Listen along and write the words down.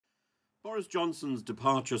Boris Johnson's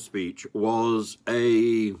departure speech was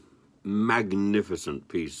a magnificent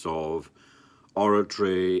piece of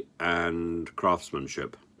oratory and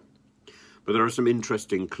craftsmanship. But there are some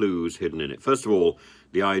interesting clues hidden in it. First of all,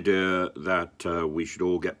 the idea that we should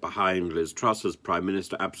all get behind Liz Truss as Prime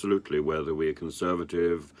Minister, absolutely, whether we are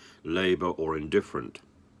Conservative, Labour or indifferent.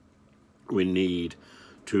 We need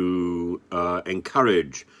to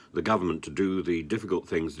encourage the government to do the difficult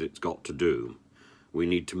things that it's got to do. We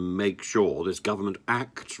need to make sure this government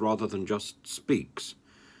acts rather than just speaks.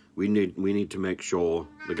 We need to make sure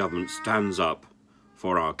the government stands up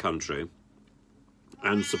for our country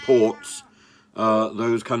and supports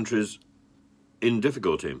those countries in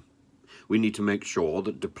difficulty. We need to make sure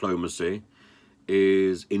that diplomacy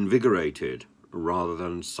is invigorated rather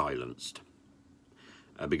than silenced.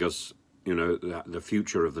 Because, you know, the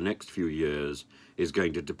future of the next few years is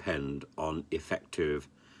going to depend on effective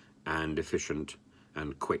and efficient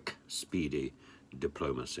and quick, speedy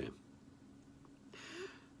diplomacy.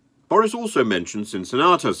 Boris also mentioned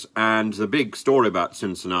Cincinnatus, and the big story about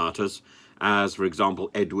Cincinnatus, as, for example,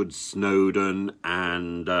 Edward Snowden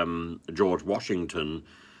and George Washington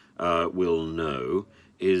will know,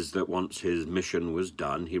 is that once his mission was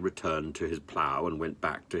done, he returned to his plough and went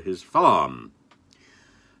back to his farm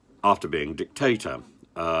after being dictator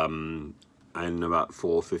in about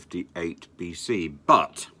 458 BC.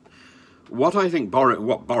 But what I think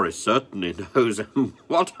what Boris certainly knows, and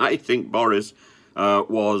what I think Boris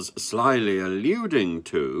was slyly alluding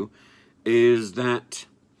to, is that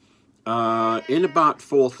in about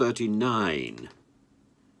 439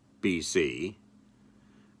 BC,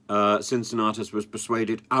 Cincinnatus was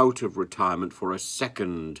persuaded out of retirement for a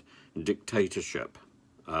second dictatorship,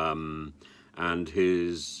 and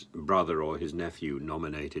his brother or his nephew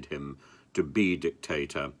nominated him to be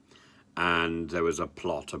dictator. And there was a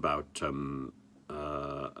plot about, there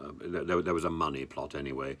was a money plot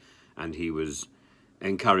anyway, and he was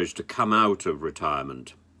encouraged to come out of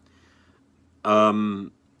retirement.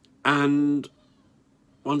 And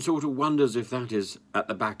one sort of wonders if that is at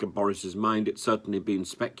the back of Boris's mind. It's certainly been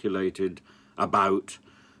speculated about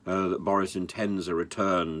that Boris intends a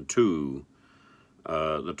return to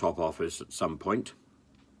the top office at some point.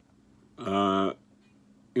 You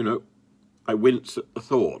know, I wince at the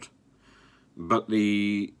thought. But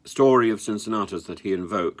the story of Cincinnatus that he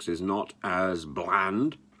invokes is not as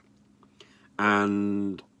bland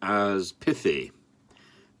and as pithy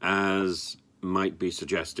as might be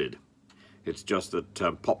suggested. It's just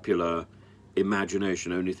that popular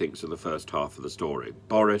imagination only thinks of the first half of the story.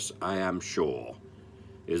 Boris, I am sure,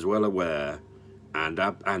 is well aware and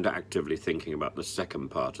actively thinking about the second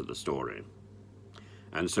part of the story.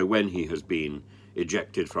 And so when he has been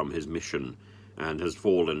ejected from his mission and has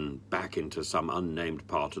fallen back into some unnamed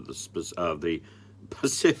part of the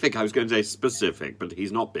Pacific. I was going to say specific, but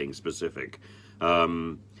he's not being specific.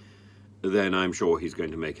 Then I'm sure he's going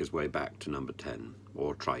to make his way back to number 10,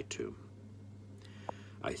 or try to.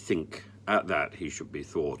 I think at that he should be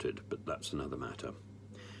thwarted, but that's another matter.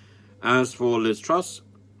 As for Liz Truss,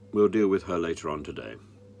 we'll deal with her later on today.